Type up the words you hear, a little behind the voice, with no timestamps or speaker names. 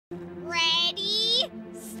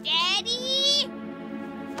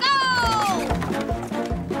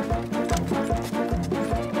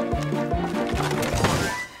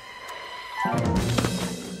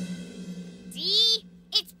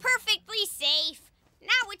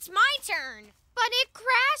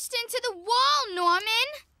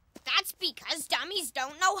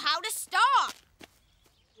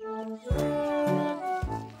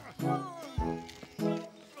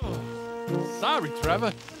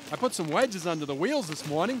Trevor. I put some wedges under the wheels this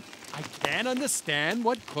morning. I can't understand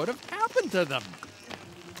what could have happened to them.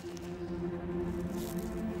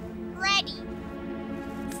 Ready.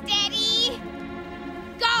 Steady.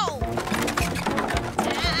 Go!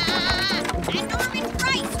 And Norman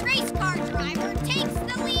Price, race car driver, takes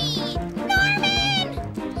the lead. Norman!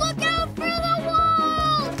 Look out for the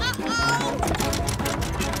wall! Uh-oh!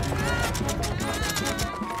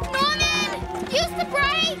 Norman! Use the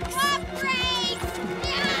brakes! What brakes?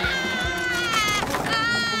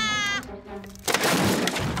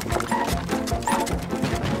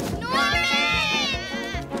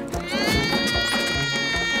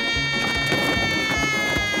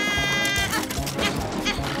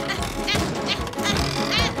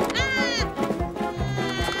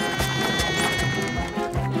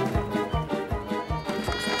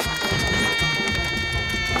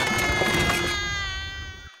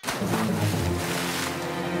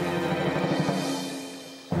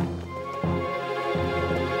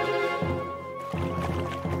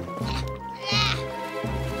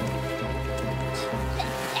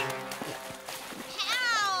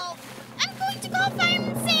 Help! I'm going to call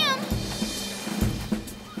Fireman Sam!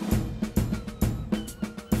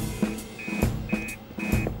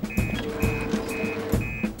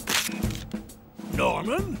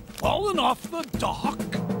 Norman, fallen off the dock?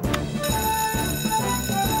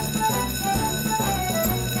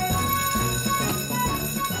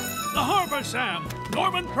 The harbor, Sam.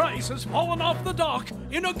 Norman Price has fallen off the dock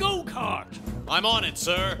in a go-kart. I'm on it,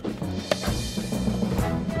 sir.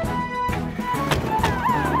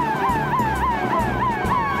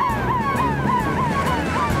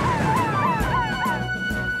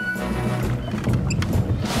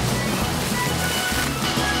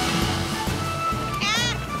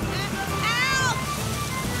 Help!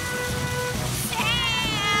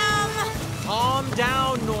 Sam! Calm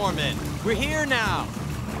down, Norman. We're here now.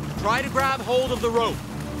 Try to grab hold of the rope.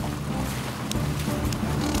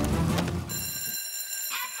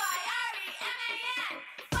 Fireman,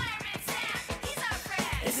 Fireman Sam, he's our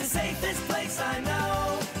friend. It's the safest place I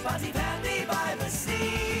know, Ponty Pandy by the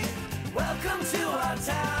sea. Welcome to our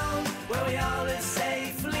town.